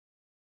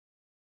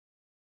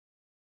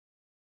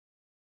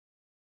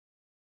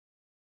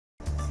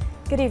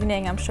Good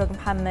evening, I'm Shog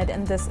Mohammed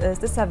and this is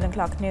the 7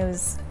 o'clock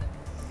news.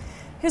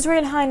 His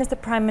Royal Highness the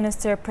Prime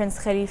Minister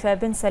Prince Khalifa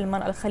bin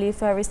Salman Al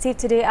Khalifa received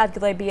today at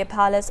Gulaybiyya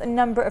Palace a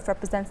number of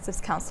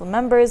Representatives Council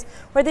members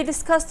where they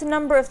discussed a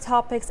number of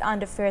topics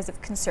and affairs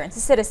of concern to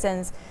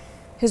citizens.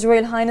 His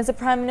Royal Highness the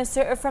Prime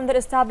Minister affirmed that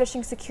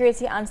establishing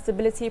security and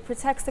stability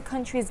protects the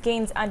country's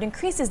gains and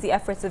increases the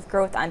efforts of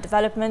growth and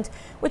development,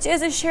 which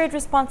is a shared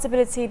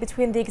responsibility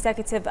between the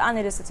executive and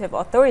legislative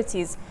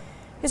authorities.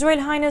 His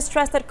Royal Highness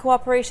stressed that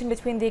cooperation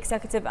between the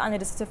executive and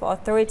legislative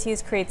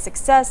authorities creates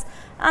success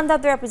and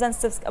that the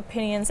representatives'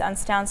 opinions and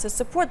stances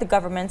support the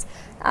government,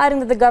 adding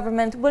that the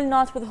government will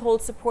not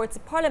withhold support to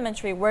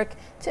parliamentary work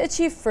to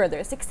achieve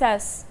further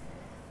success.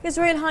 His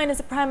Royal Highness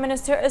the Prime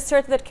Minister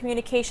asserted that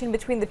communication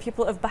between the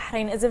people of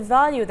Bahrain is a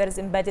value that is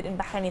embedded in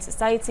Bahraini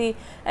society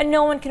and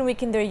no one can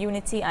weaken their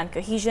unity and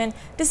cohesion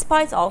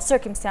despite all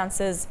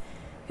circumstances.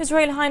 His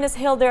Royal Highness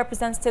hailed the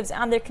representatives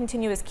and their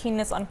continuous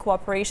keenness on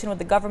cooperation with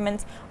the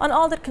government on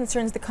all that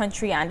concerns the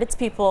country and its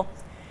people.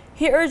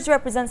 He urged the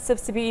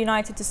representatives to be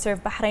united to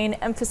serve Bahrain,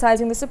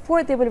 emphasizing the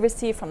support they will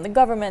receive from the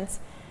government.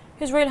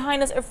 His Royal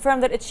Highness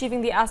affirmed that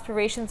achieving the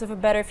aspirations of a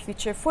better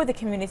future for the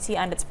community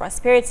and its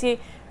prosperity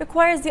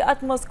requires the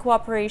utmost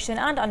cooperation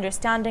and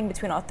understanding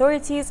between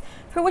authorities,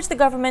 for which the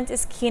government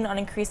is keen on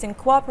increasing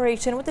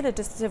cooperation with the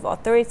legislative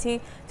authority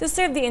to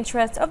serve the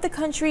interests of the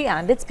country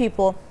and its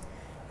people.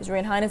 His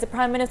Royal Highness the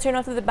Prime Minister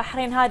noted that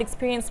Bahrain had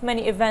experienced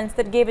many events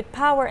that gave it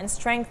power and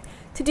strength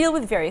to deal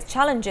with various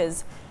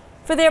challenges.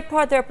 For their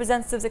part, the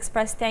representatives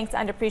expressed thanks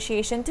and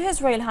appreciation to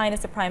His Royal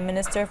Highness the Prime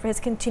Minister for his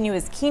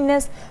continuous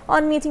keenness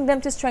on meeting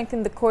them to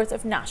strengthen the course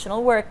of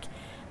national work.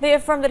 They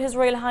affirmed that His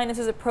Royal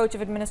Highness's approach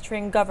of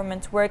administering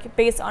government work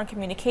based on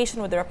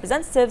communication with the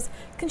representatives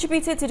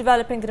contributed to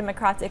developing the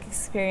democratic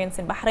experience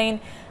in Bahrain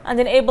and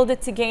enabled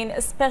it to gain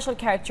a special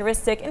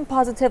characteristic in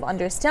positive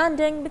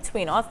understanding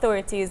between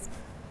authorities.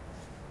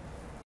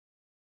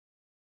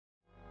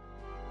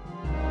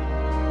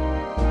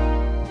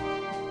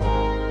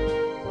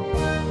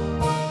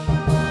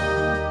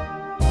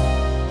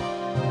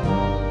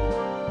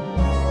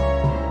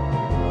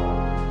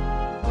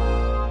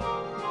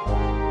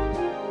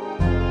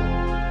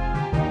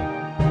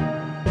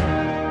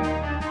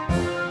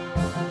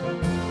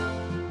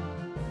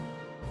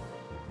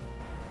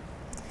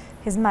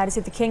 His Majesty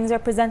the King's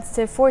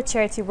representative for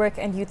Charity Work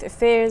and Youth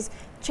Affairs,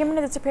 Chairman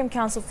of the Supreme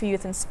Council for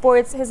Youth and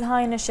Sports, His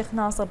Highness Sheikh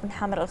Nasser bin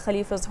Hamad Al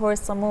Khalifa's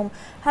horse Samoom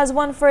has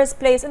won first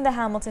place in the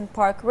Hamilton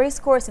Park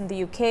racecourse in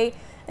the UK,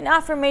 an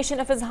affirmation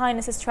of His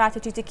Highness's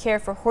strategy to care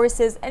for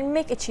horses and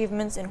make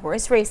achievements in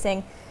horse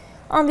racing.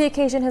 On the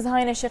occasion, His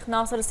Highness Sheikh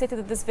Nasser stated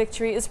that this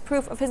victory is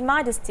proof of His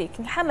Majesty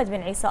King Hamad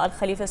bin Isa Al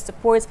Khalifa's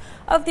support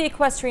of the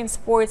equestrian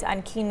sport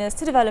and keenness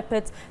to develop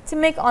it to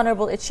make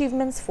honourable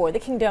achievements for the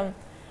kingdom.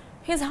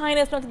 His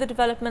Highness noted the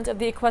development of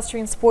the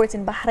equestrian sport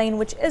in Bahrain,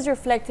 which is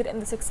reflected in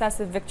the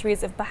successive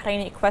victories of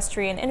Bahraini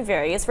equestrian in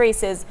various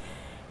races.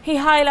 He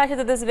highlighted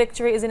that this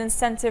victory is an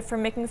incentive for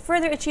making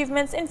further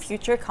achievements in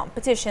future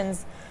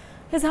competitions.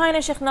 His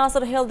Highness Sheikh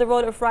Nasser hailed the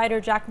role of rider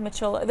Jack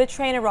Mitchell, the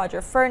trainer Roger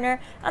Ferner,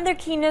 and their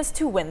keenness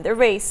to win the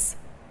race.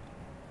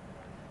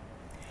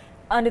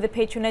 Under the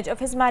patronage of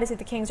His Majesty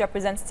the King's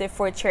representative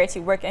for Charity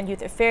Work and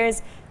Youth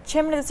Affairs,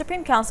 Chairman of the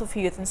Supreme Council for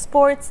Youth and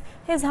Sports,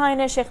 His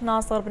Highness Sheikh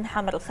Nasser bin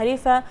Hamad Al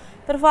Khalifa,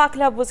 the Rafa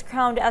Club was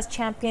crowned as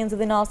champions of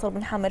the Nasser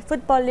bin Hamad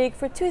Football League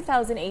for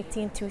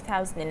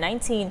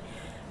 2018-2019.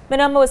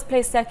 Manama was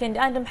placed second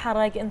and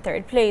Mharrag in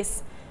third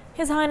place.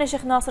 His Highness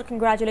Sheikh Nasser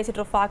congratulated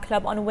Rafa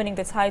Club on winning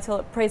the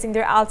title, praising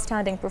their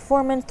outstanding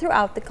performance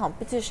throughout the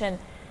competition.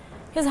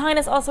 His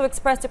Highness also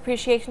expressed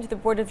appreciation to the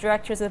Board of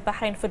Directors of the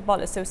Bahrain Football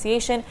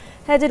Association,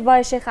 headed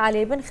by Sheikh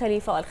Ali bin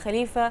Khalifa Al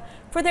Khalifa,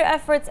 for their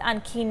efforts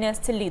and keenness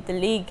to lead the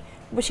league,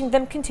 wishing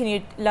them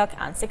continued luck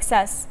and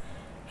success.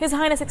 His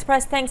Highness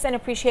expressed thanks and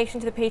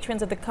appreciation to the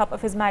patrons of the Cup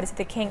of His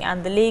Majesty the King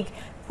and the league,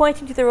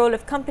 pointing to the role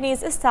of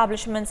companies,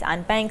 establishments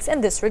and banks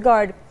in this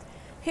regard.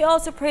 He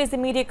also praised the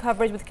media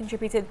coverage which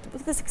contributed to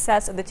the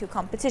success of the two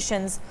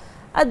competitions.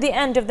 At the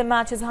end of the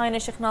match, His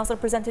Highness Sheikh Nasser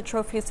presented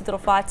trophies to the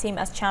Rafa team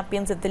as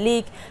champions of the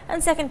league,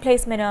 and second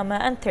place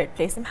Manama and third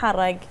place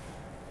Mharrag.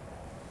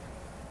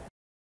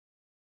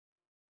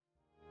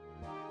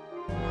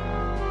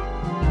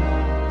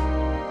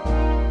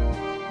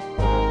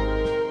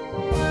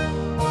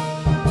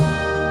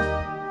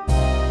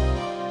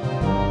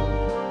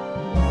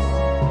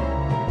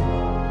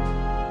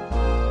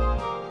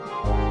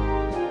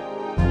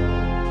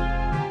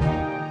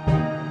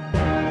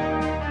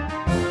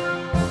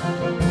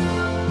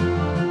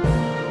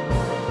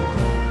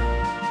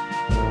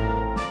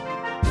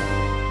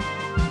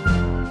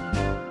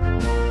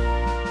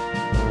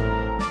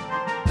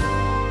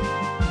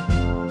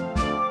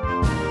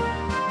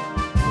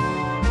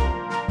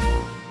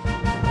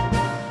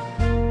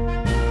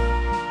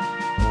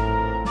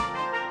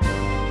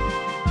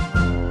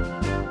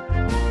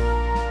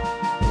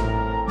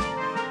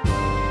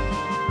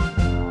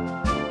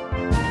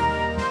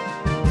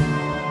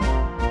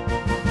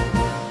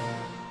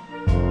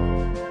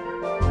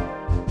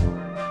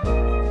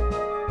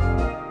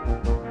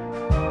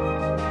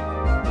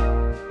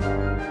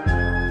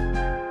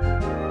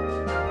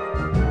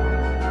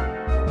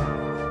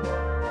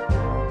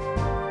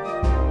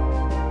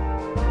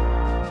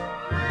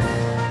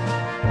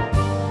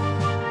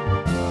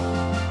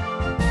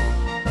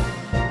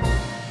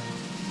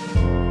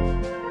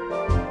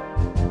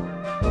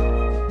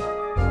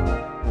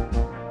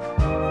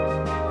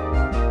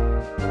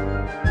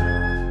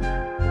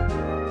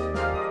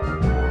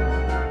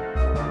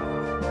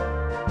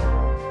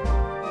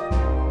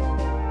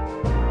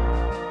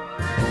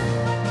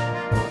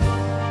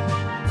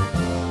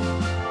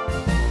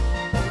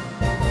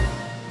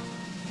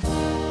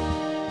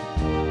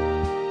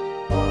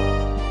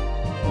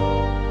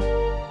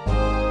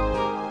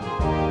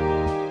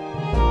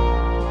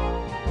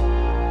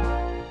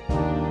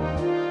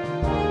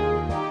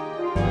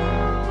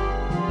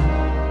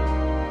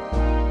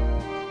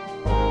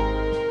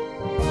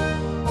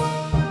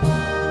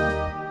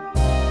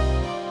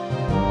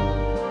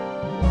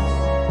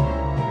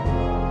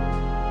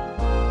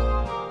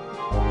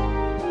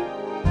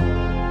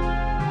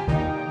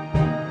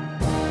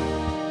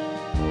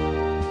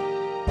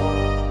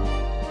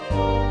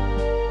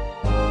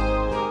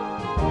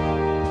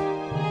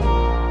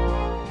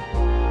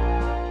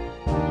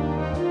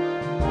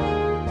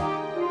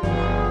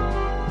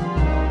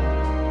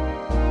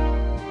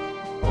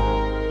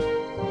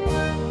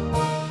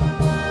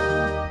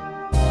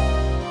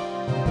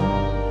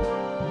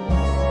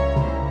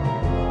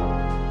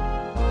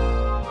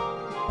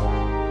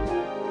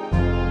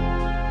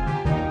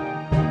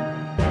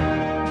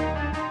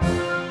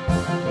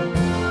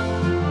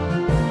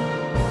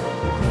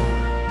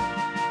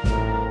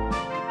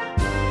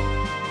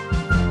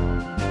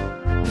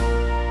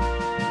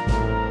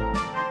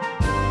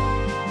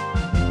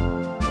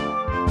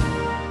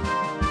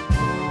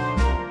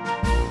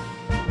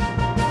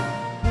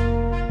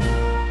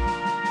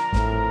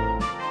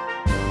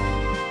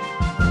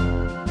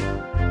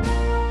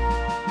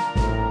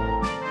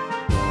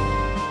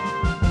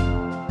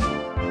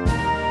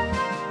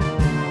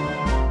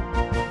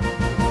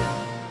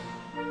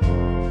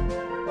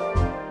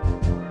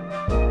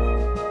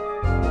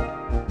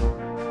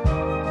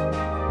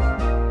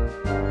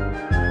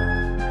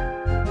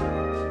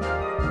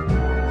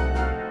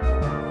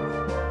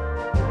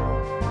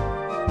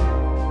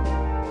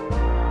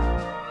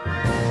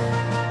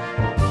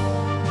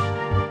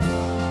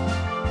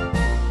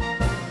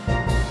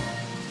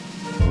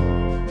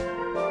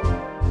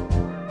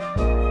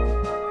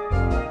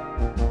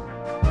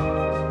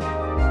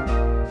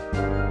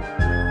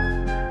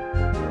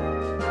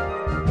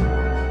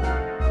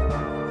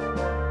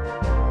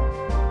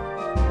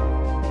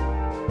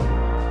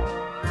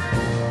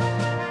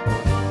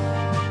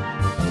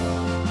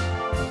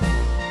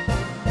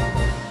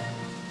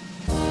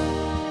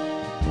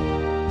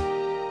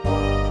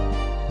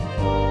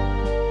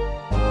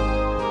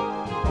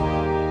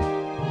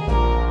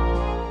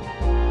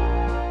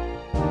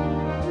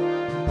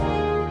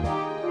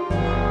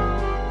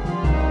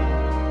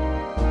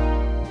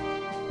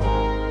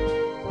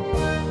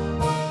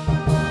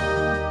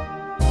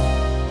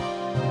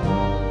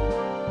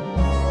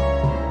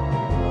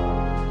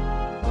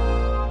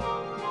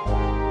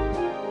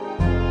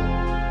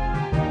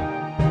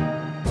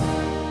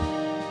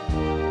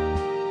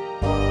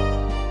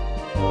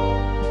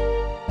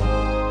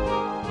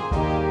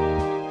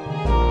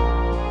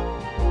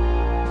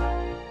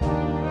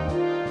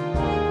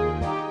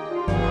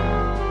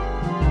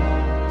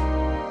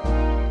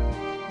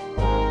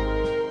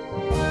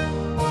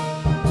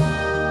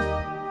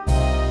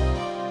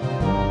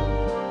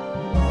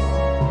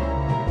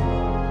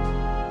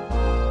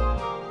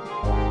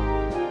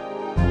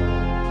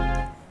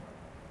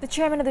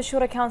 chairman of the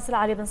Shura Council,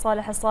 Ali bin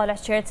Saleh Al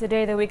Saleh, chaired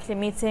today the weekly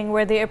meeting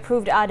where they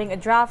approved adding a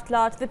draft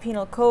law to the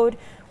penal code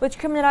which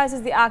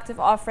criminalizes the act of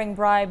offering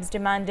bribes,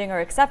 demanding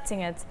or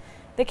accepting it.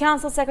 The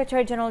Council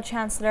Secretary General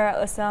Chancellor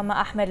Osama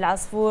Ahmed Al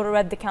Asfour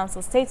read the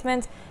Council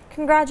statement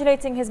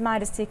congratulating His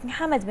Majesty King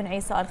Hamad bin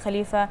Isa Al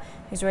Khalifa,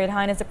 His Royal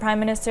Highness the Prime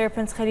Minister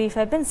Prince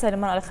Khalifa bin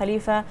Salman Al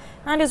Khalifa,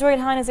 and His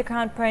Royal Highness the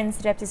Crown Prince,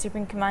 Deputy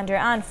Supreme Commander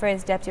and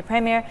First Deputy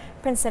Premier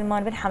Prince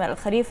Salman bin Hamad Al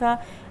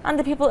Khalifa, and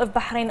the people of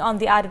Bahrain on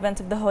the advent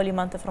of the holy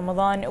month of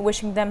Ramadan,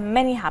 wishing them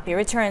many happy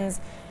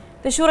returns.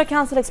 The Shura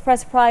Council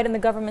expressed pride in the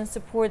government's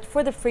support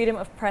for the freedom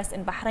of press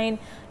in Bahrain,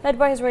 led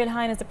by His Royal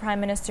Highness the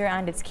Prime Minister,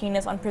 and its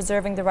keenness on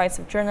preserving the rights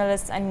of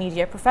journalists and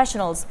media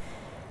professionals.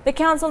 The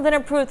Council then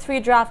approved 3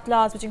 draft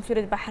laws which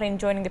included Bahrain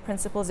joining the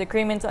Principles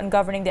Agreement on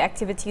governing the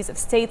activities of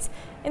states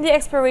in the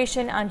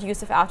exploration and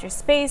use of outer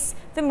space,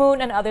 the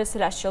moon and other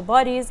celestial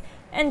bodies,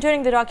 and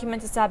joining the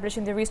document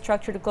establishing the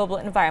restructured Global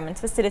Environment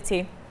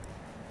Facility.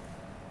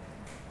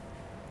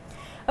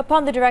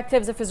 Upon the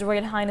directives of His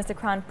Royal Highness the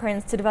Crown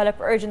Prince to develop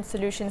urgent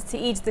solutions to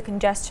ease the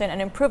congestion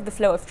and improve the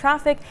flow of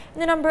traffic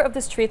in a number of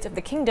the streets of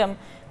the kingdom,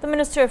 the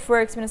Minister of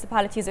Works,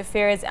 Municipalities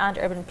Affairs and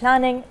Urban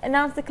Planning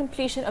announced the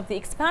completion of the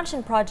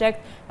expansion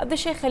project of the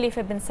Sheikh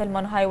Khalifa bin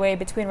Salman Highway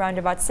between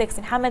roundabout 6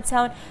 in Hamad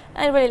Town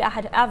and Wali Al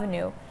Ahad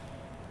Avenue.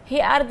 He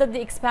added that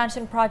the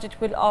expansion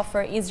project will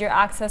offer easier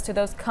access to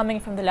those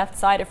coming from the left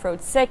side of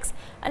Road 6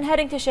 and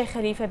heading to Sheikh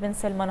Khalifa bin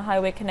Salman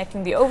Highway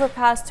connecting the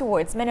overpass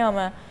towards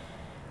Manoma.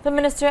 The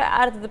minister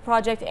added that the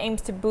project aims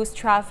to boost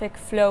traffic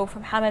flow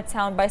from Hamad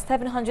Town by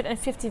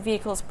 750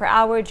 vehicles per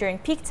hour during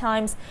peak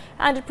times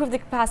and improve the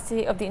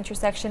capacity of the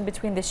intersection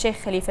between the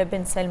Sheikh Khalifa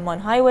bin Salman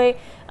Highway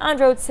and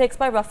Road 6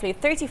 by roughly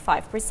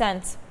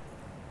 35%.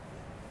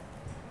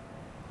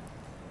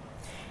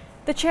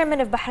 The chairman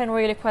of Bahrain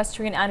Royal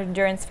Equestrian and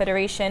Endurance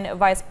Federation,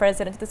 Vice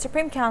President of the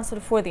Supreme Council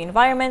for the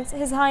Environment,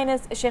 His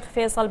Highness Sheikh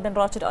Faisal bin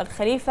Rashid Al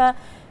Khalifa,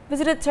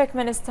 visited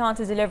Turkmenistan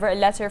to deliver a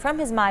letter from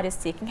His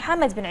Majesty King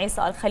Hamad bin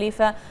Isa Al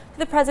Khalifa to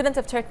the President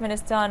of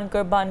Turkmenistan,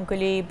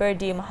 Gurbanguly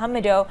Berdi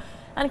Mohammedo,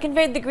 and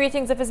conveyed the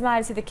greetings of His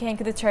Majesty the King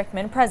to the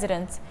Turkmen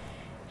President.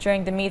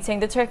 During the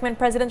meeting, the Turkmen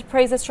President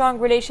praised the strong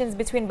relations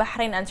between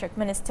Bahrain and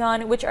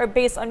Turkmenistan, which are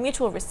based on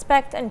mutual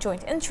respect and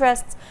joint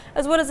interests,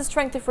 as well as the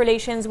strength of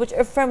relations, which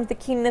affirmed the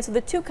keenness of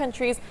the two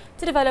countries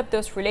to develop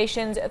those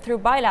relations through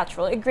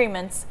bilateral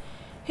agreements.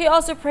 He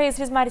also praised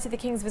His Majesty the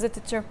King's visit to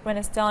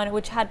Turkmenistan,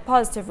 which had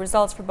positive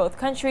results for both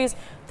countries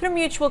through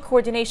mutual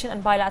coordination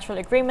and bilateral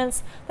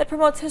agreements that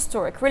promote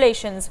historic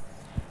relations.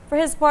 For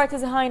his part,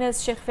 His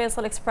Highness Sheikh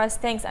Faisal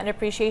expressed thanks and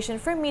appreciation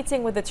for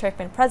meeting with the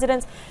Turkmen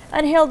President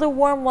and hailed the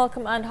warm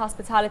welcome and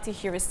hospitality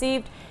he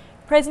received,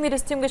 praising the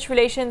distinguished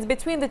relations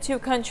between the two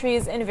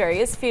countries in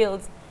various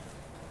fields.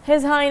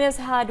 His Highness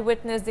had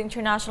witnessed the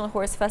International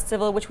Horse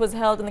Festival, which was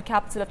held in the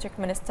capital of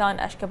Turkmenistan,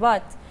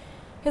 Ashgabat.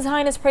 His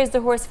Highness praised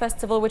the Horse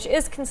Festival, which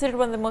is considered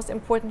one of the most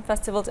important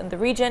festivals in the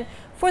region,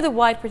 for the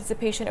wide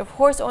participation of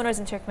horse owners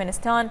in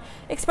Turkmenistan,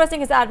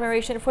 expressing his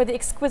admiration for the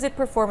exquisite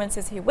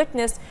performances he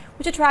witnessed,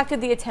 which attracted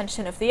the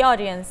attention of the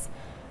audience.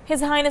 His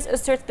Highness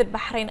asserted that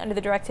Bahrain, under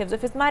the directives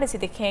of His Majesty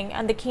the King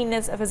and the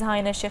keenness of His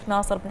Highness Sheikh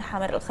Nasser bin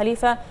Hamad Al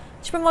Khalifa,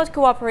 to promote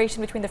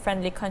cooperation between the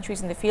friendly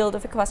countries in the field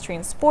of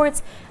equestrian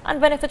sports and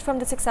benefit from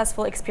the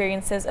successful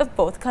experiences of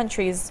both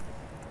countries.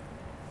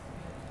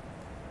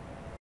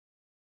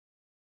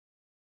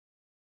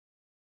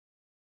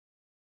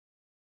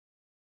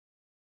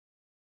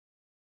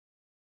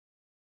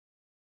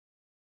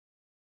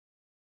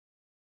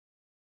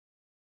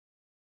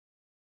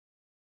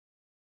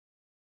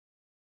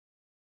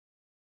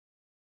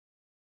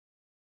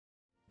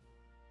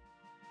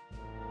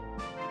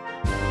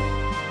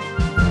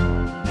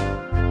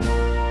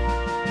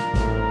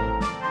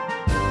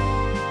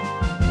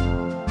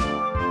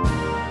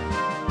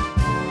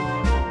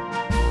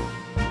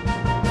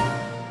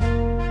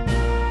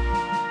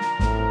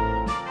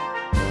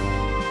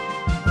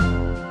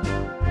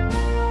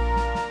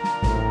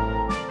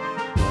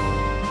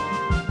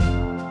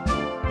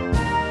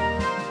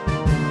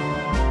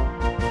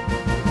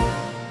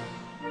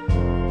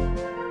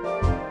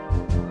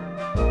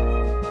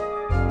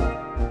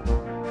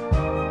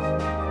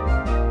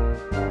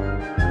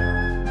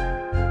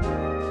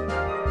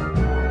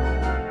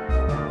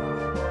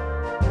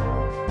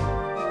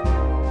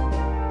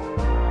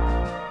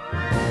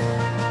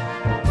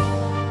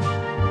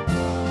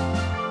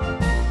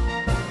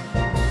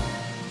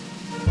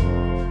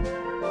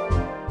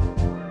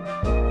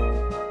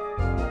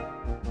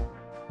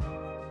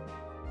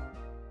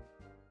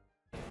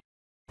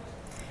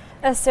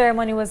 A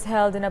ceremony was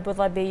held in Abu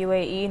Dhabi,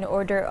 UAE, in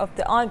order of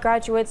the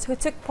graduates who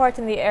took part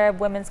in the Arab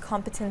Women's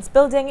Competence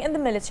Building in the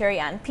Military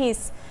and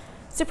Peace.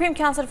 Supreme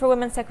Council for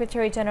Women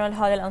Secretary General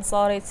Halil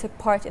Ansari took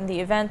part in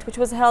the event, which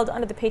was held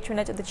under the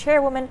patronage of the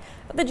Chairwoman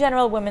of the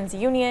General Women's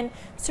Union,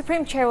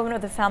 Supreme Chairwoman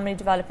of the Family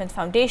Development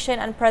Foundation,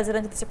 and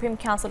President of the Supreme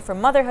Council for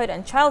Motherhood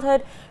and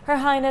Childhood, Her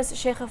Highness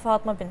Sheikha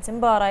Fatma bint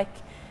Mbarak.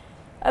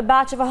 A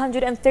batch of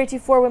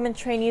 134 women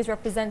trainees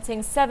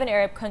representing 7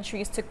 Arab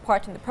countries took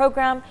part in the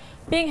program,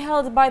 being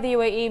held by the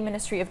UAE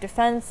Ministry of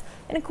Defense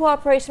in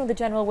cooperation with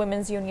the General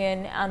Women's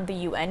Union and the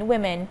UN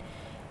Women.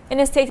 In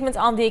a statement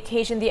on the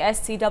occasion, the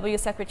SCW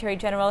Secretary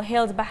General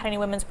hailed Bahraini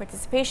women's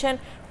participation,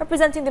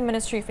 representing the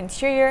Ministry of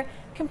Interior,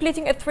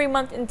 completing a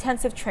 3-month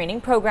intensive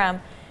training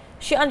program.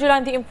 She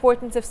underlined the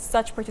importance of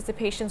such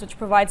participations, which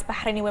provides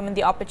Bahraini women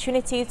the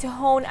opportunity to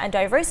hone and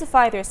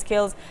diversify their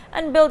skills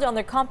and build on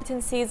their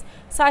competencies,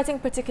 citing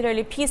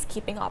particularly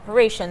peacekeeping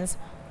operations.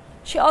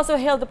 She also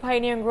hailed the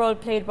pioneering role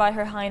played by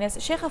Her Highness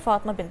Sheikha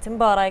Fatma bint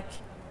Mubarak.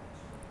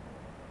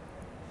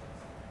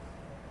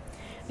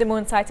 The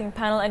moon sighting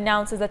panel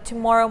announces that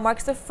tomorrow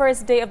marks the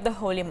first day of the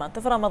holy month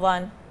of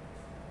Ramadan.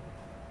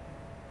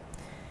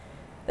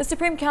 The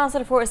Supreme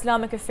Council for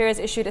Islamic Affairs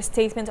issued a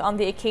statement on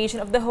the occasion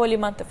of the holy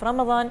month of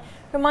Ramadan,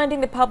 reminding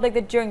the public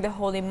that during the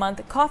holy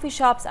month, coffee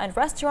shops and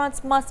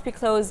restaurants must be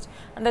closed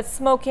and that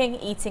smoking,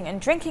 eating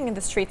and drinking in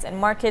the streets and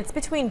markets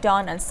between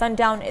dawn and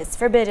sundown is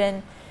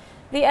forbidden.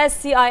 The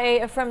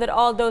SCIA affirmed that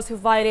all those who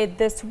violate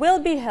this will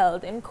be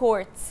held in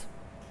court.